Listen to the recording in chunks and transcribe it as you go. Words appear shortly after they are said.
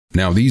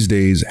Now, these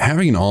days,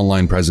 having an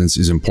online presence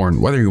is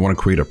important whether you want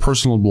to create a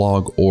personal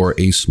blog or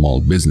a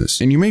small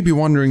business. And you may be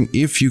wondering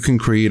if you can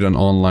create an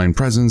online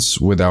presence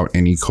without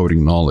any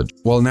coding knowledge.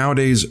 Well,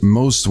 nowadays,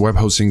 most web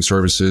hosting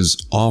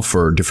services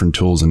offer different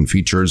tools and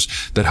features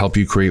that help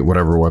you create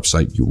whatever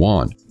website you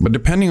want. But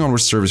depending on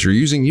which service you're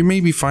using, you may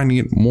be finding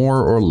it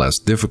more or less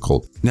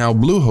difficult. Now,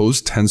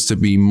 Bluehost tends to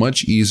be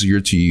much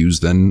easier to use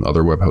than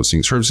other web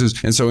hosting services.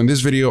 And so in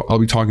this video, I'll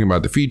be talking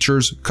about the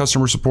features,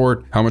 customer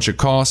support, how much it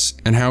costs,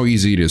 and how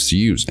easy it is to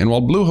use. And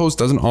while Bluehost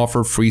doesn't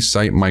offer free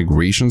site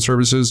migration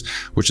services,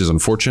 which is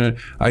unfortunate,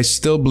 I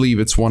still believe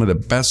it's one of the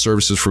best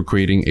services for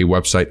creating a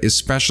website,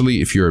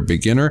 especially if you're a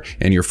beginner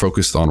and you're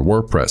focused on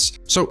WordPress.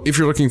 So if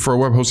you're looking for a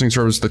web hosting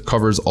service that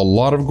covers a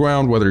lot of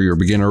ground, whether you're a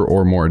beginner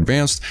or more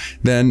advanced,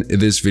 then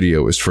this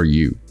video is for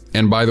you.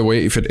 And by the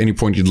way, if at any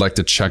point you'd like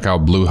to check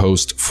out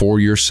Bluehost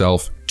for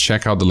yourself,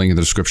 check out the link in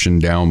the description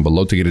down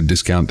below to get a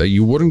discount that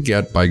you wouldn't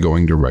get by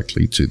going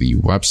directly to the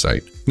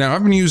website. Now,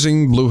 I've been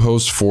using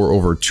Bluehost for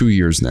over 2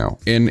 years now,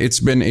 and it's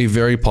been a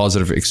very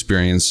positive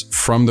experience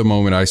from the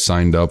moment I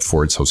signed up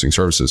for its hosting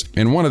services.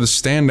 And one of the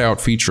standout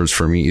features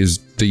for me is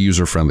the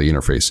user-friendly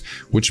interface,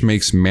 which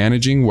makes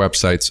managing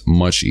websites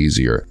much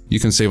easier. You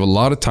can save a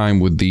lot of time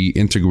with the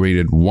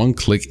integrated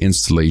one-click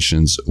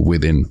installations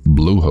within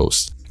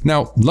Bluehost.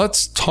 Now,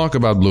 let's talk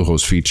about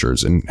Bluehost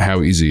features and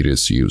how easy it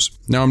is to use.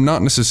 Now, I'm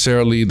not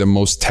necessarily the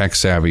most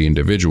tech-savvy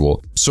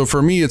individual, so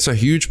for me, it's a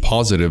huge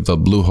positive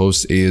that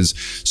Bluehost is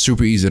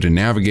super easy to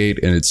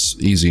navigate and it's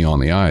easy on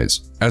the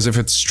eyes, as if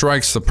it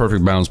strikes the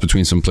perfect balance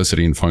between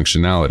simplicity and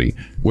functionality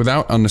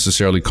without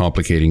unnecessarily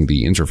complicating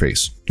the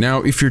interface.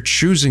 Now, if you're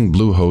choosing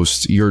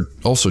Bluehost, you're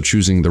also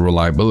choosing the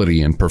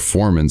reliability and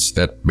performance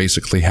that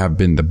basically have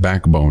been the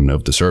backbone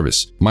of the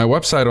service. My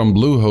website on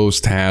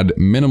Bluehost had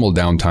minimal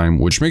downtime,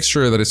 which makes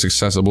sure that it's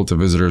accessible to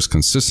visitors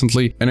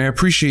consistently, and I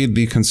appreciate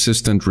the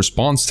consistent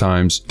response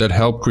times that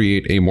help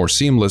create a more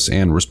seamless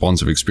and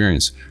responsive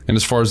experience. And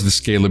as far as the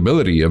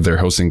scalability of their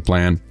hosting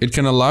plan, it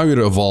can allow you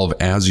to evolve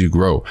as you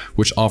grow,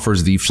 which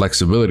offers the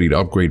flexibility to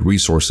upgrade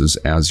resources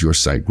as your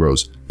site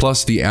grows.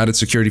 Plus, the added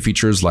security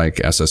features like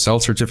SSL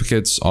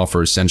certificates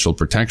offer essential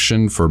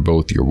protection for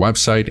both your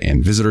website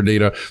and visitor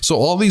data. So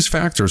all these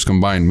factors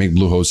combined make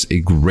Bluehost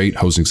a great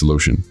hosting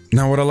solution.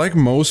 Now, what I like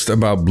most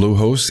about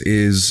Bluehost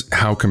is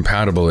how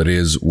compatible it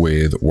is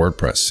with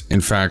WordPress.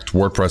 In fact,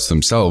 WordPress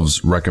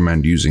themselves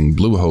recommend using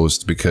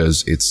Bluehost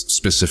because it's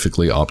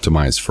specifically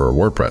optimized for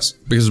WordPress.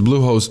 Because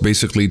Bluehost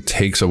basically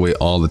takes away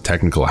all the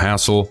technical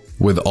hassle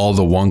with all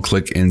the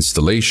one-click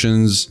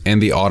installations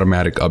and the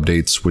automatic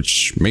updates,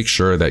 which make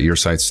sure that your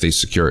site stays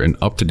secure and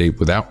up-to-date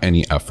without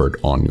any effort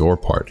on your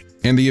part.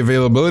 And the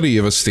availability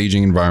of a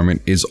staging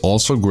environment is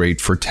also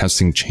great for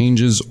testing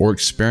changes or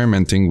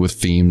experimenting with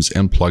themes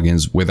and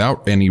plugins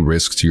without any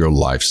risk to your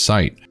live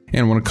site.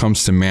 And when it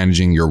comes to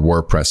managing your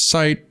WordPress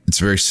site, it's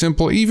very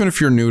simple. Even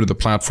if you're new to the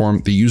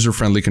platform, the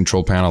user-friendly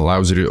control panel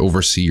allows you to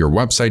oversee your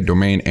website,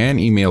 domain, and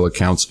email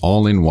accounts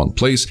all in one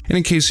place. And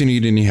in case you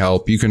need any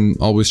help, you can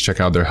always check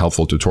out their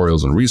helpful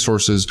tutorials and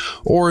resources,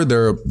 or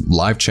their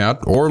live chat,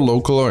 or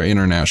local or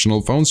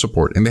international phone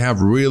support. And they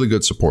have really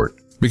good support.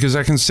 Because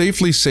I can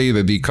safely say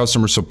that the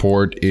customer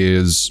support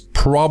is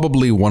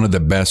probably one of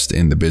the best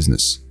in the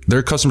business.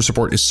 Their customer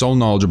support is so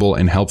knowledgeable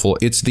and helpful,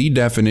 it's the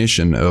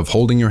definition of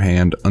holding your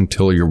hand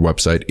until your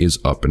website is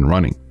up and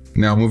running.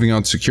 Now, moving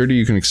on to security,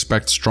 you can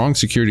expect strong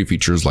security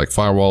features like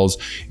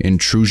firewalls,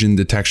 intrusion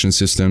detection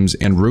systems,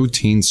 and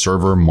routine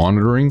server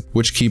monitoring,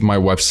 which keep my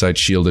website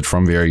shielded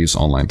from various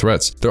online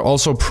threats. They're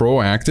also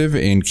proactive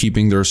in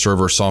keeping their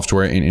server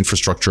software and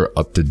infrastructure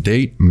up to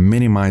date,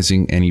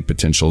 minimizing any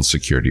potential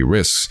security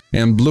risks.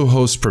 And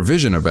Bluehost's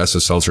provision of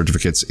SSL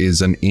certificates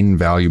is an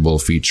invaluable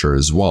feature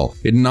as well.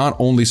 It not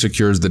only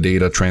secures the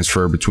data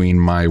transfer between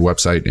my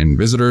website and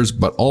visitors,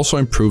 but also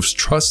improves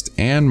trust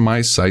and my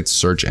site's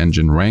search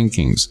engine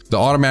rankings. The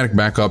automatic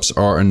backups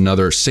are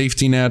another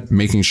safety net,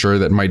 making sure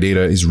that my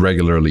data is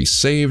regularly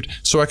saved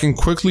so I can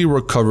quickly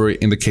recover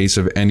it in the case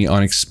of any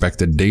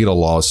unexpected data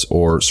loss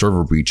or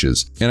server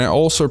breaches. And I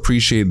also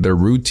appreciate their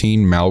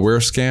routine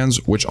malware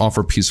scans, which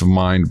offer peace of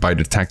mind by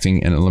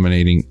detecting and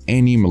eliminating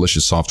any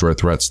malicious software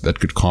threats that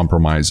could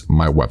compromise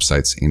my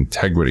website's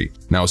integrity.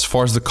 Now, as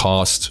far as the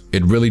cost,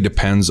 it really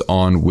depends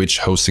on which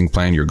hosting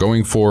plan you're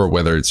going for,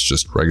 whether it's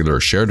just regular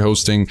shared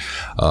hosting,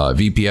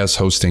 VPS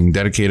hosting,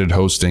 dedicated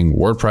hosting,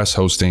 WordPress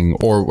hosting,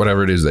 or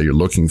whatever it is that you're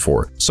looking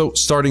for. So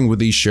starting with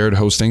the shared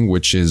hosting,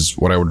 which is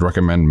what I would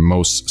recommend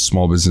most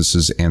small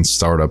businesses and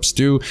startups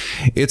do,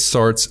 it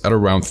starts at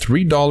around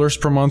 $3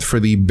 per month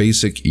for the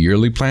basic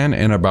yearly plan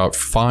and about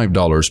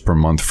 $5 per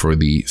month for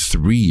the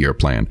 3-year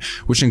plan,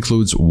 which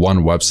includes one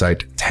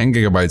website, 10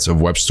 gigabytes of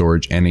web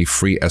storage, and a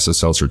free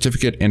SSL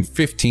certificate, and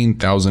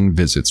 15,000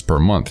 visits per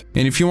month.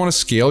 And if you want to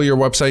scale your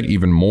website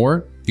even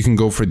more, you can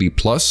go for the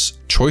Plus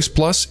Choice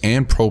Plus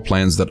and Pro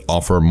plans that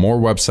offer more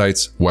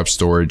websites, web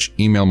storage,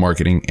 email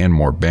marketing, and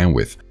more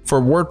bandwidth. For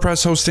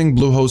WordPress hosting,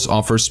 Bluehost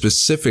offers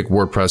specific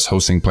WordPress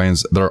hosting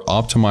plans that are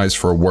optimized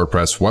for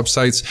WordPress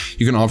websites.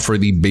 You can opt for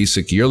the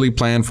basic yearly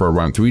plan for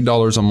around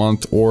 $3 a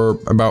month or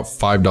about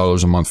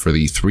 $5 a month for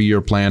the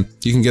 3-year plan.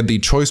 You can get the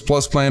Choice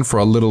Plus plan for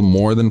a little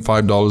more than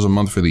 $5 a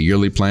month for the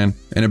yearly plan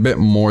and a bit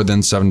more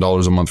than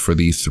 $7 a month for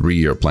the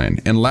 3-year plan.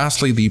 And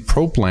lastly, the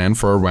Pro plan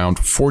for around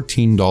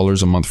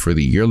 $14 a month for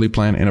the yearly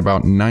plan and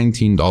about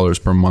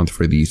 $19 per month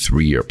for the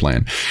 3-year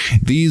plan.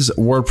 These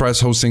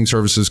WordPress hosting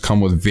services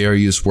come with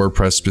various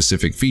WordPress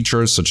specific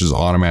features such as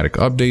automatic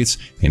updates,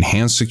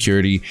 enhanced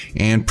security,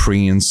 and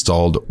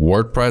pre-installed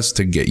WordPress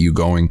to get you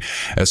going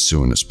as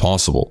soon as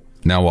possible.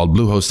 Now, while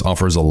Bluehost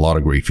offers a lot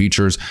of great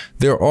features,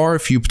 there are a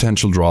few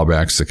potential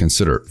drawbacks to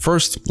consider.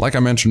 First, like I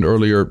mentioned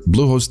earlier,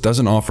 Bluehost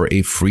doesn't offer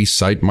a free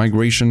site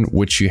migration,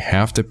 which you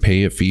have to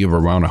pay a fee of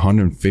around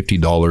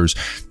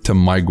 $150 to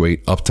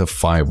migrate up to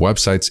 5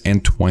 websites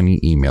and 20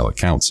 email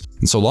accounts.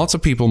 And so lots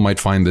of people might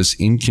find this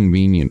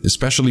inconvenient,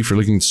 especially if you're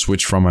looking to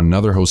switch from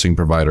another hosting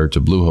provider to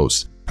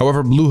Bluehost.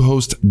 However,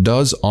 Bluehost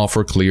does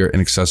offer clear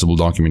and accessible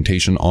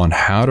documentation on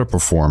how to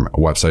perform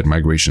website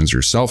migrations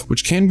yourself,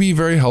 which can be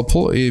very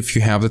helpful if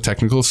you have the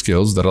technical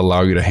skills that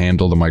allow you to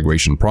handle the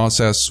migration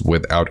process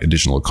without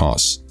additional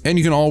costs. And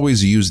you can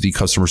always use the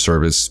customer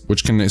service,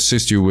 which can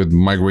assist you with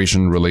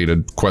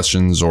migration-related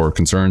questions or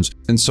concerns.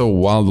 And so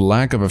while the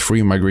lack of a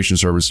free migration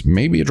service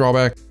may be a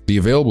drawback, the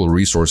available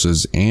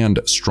resources and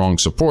strong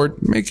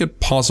support make it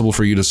possible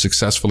for you to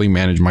successfully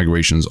manage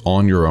migrations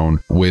on your own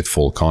with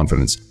full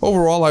confidence.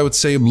 Overall, I would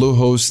say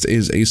Bluehost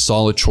is a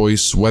solid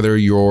choice whether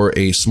you're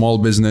a small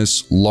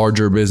business,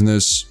 larger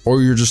business,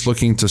 or you're just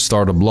looking to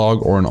start a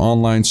blog or an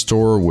online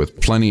store with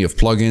plenty of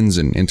plugins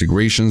and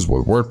integrations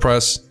with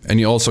WordPress. And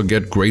you also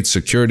get great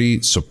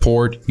security,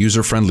 support,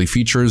 user-friendly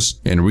features,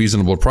 and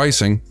reasonable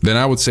pricing, then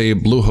I would say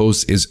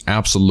Bluehost is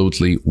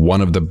absolutely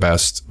one of the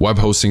best web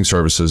hosting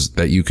services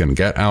that you can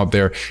get out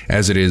there,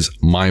 as it is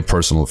my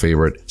personal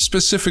favorite,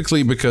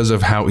 specifically because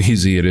of how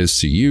easy it is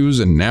to use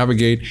and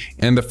navigate,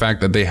 and the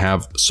fact that they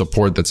have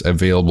support that's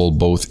available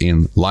both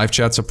in live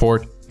chat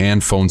support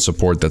and phone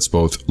support that's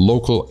both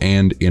local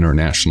and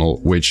international,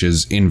 which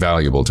is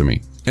invaluable to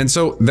me. And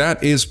so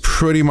that is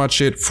pretty much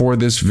it for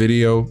this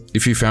video.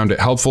 If you found it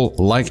helpful,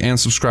 like and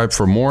subscribe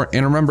for more.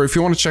 And remember, if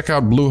you want to check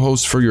out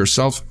Bluehost for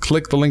yourself,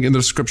 click the link in the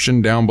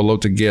description down below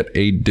to get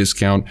a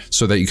discount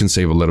so that you can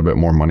save a little bit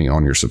more money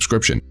on your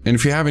subscription. And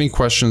if you have any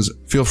questions,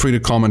 feel free to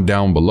comment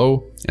down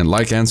below, and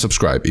like and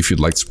subscribe if you'd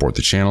like to support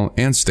the channel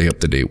and stay up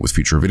to date with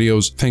future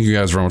videos. Thank you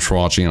guys very much for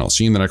watching, and I'll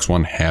see you in the next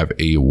one. Have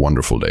a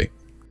wonderful day.